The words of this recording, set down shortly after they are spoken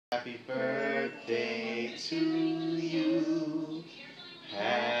Happy birthday to you.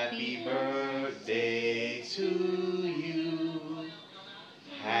 Happy birthday to you.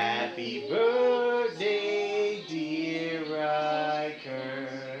 Happy birthday, dear Ryker.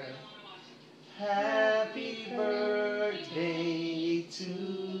 Happy birthday to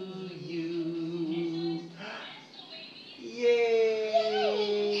you. Yay!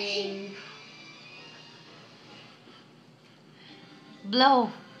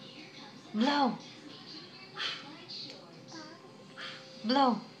 Blow. Blow.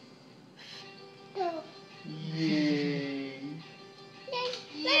 Blow. Yay!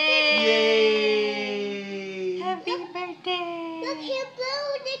 Yay! Happy birthday! Look, he blew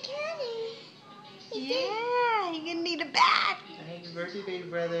the candy. Yeah, you're gonna need a bat. Happy birthday, baby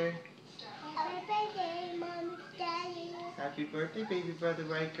brother. Happy birthday, Mom, Daddy. Happy birthday, baby brother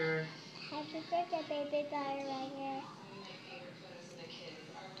Ryker. Happy birthday, baby brother Ryker.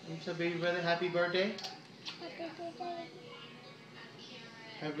 So, baby brother, happy birthday. Happy birthday.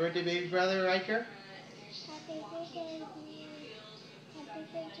 Happy birthday, baby brother Ryker. Happy birthday. Happy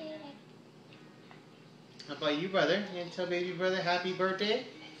birthday. How about you, brother? You gonna tell baby brother happy birthday?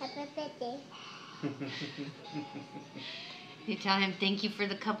 Happy birthday. You tell him thank you for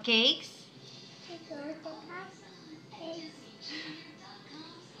the cupcakes.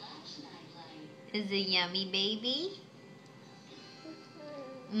 Is it yummy, baby?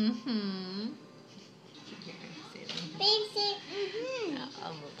 Mm-hmm. Baby,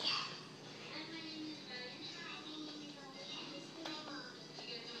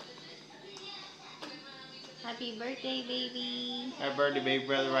 Happy birthday, baby. Happy birthday, baby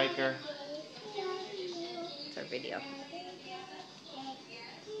brother Ryker. It's our video.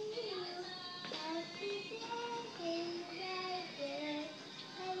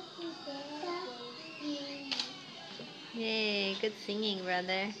 Yay, good singing,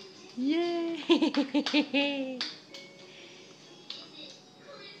 brother. Yay!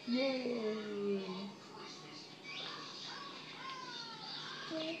 Yay!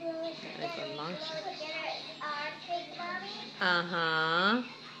 Uh-huh.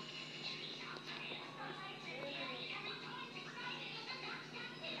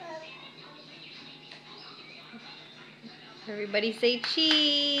 Everybody say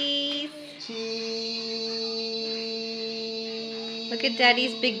cheese. Cheese. Look at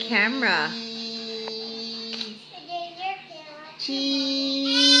Daddy's big camera. Cheese.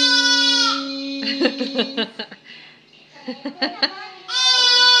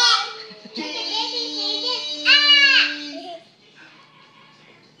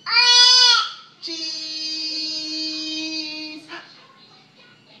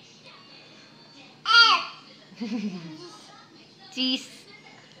 Cheese.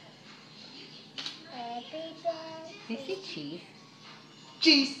 Did you say cheese?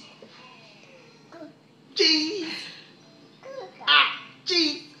 Cheese. Cheese.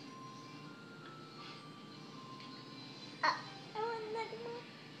 Cheese.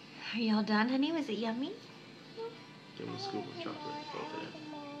 Are y'all done, honey? Was it yummy? Give him a scoop of chocolate, both of them.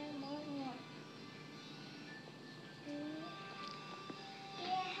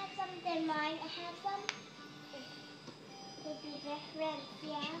 Mine. I have some. Maybe the friends,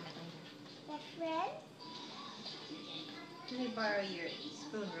 yeah. The friends. Let me borrow your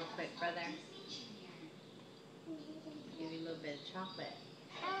spoon real quick, brother. Give you a little bit of chocolate.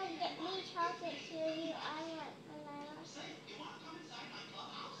 Get me chocolate too. I want banana.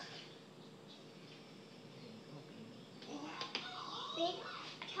 Big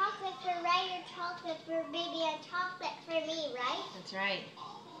chocolate for Ryder, chocolate for baby, and chocolate for me, right? That's right.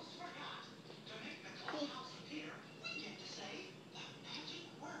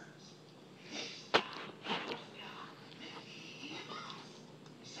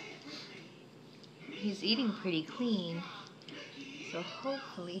 He's eating pretty clean, so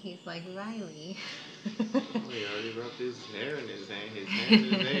hopefully he's like Riley. He already rubbed his hair in his hand. His hand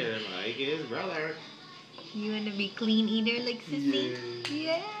in his hair like his brother. You want to be clean eater like Sissy?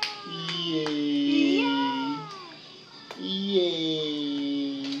 Yeah. Yeah. Yay.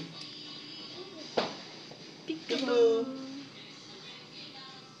 Yay. Peekaboo.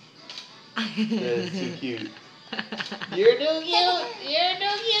 That's too cute. You're too cute. You're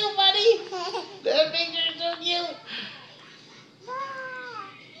too cute, buddy. That picture's so cute.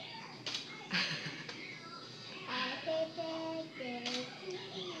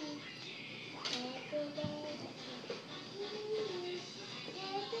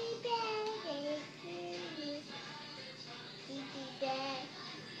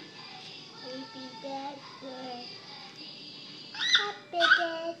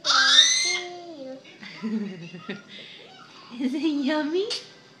 Is it yummy?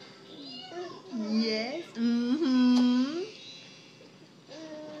 Yes. Mm-hmm.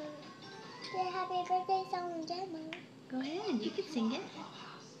 The happy birthday song in general. Go ahead. You can sing it.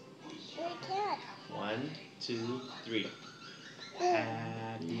 We can't. 1, 2, 3.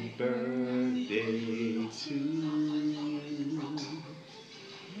 Happy birthday to you.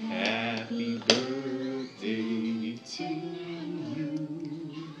 Happy birthday to you.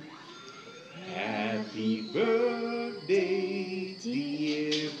 Happy birthday,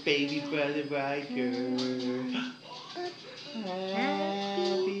 dear baby brother Ryker.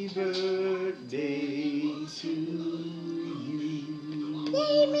 Happy birthday to you.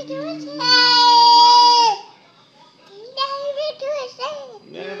 Daddy, make a wish. Daddy, make a wish.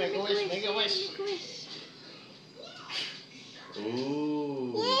 No, make a wish, make a wish. Make a wish.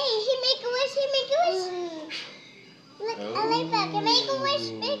 Ooh. Yay, he make a wish, he make a wish. Look, I like that. Make a wish,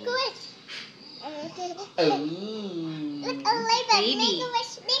 make a wish. Ooh. Look, I like that. Baby. Make a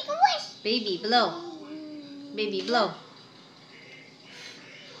wish, make a wish. Baby, blow. Baby, blow.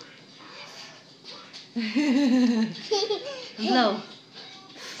 Blow.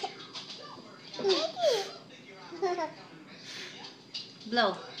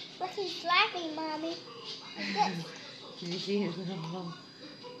 Blow. Look, he's laughing, Mommy. Like this. Let me see his little blow.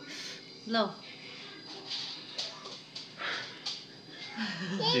 Blow.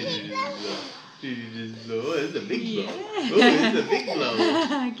 Yay, he blows. This blow. It's a big blow. Yeah. Oh, it's a big blow.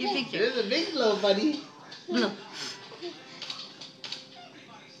 Get a picture. It's a big blow, buddy. Blow.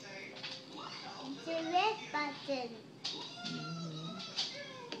 It's a red button.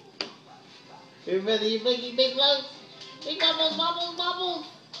 Everybody, you're making big blows. Big bubbles, bubbles, bubbles.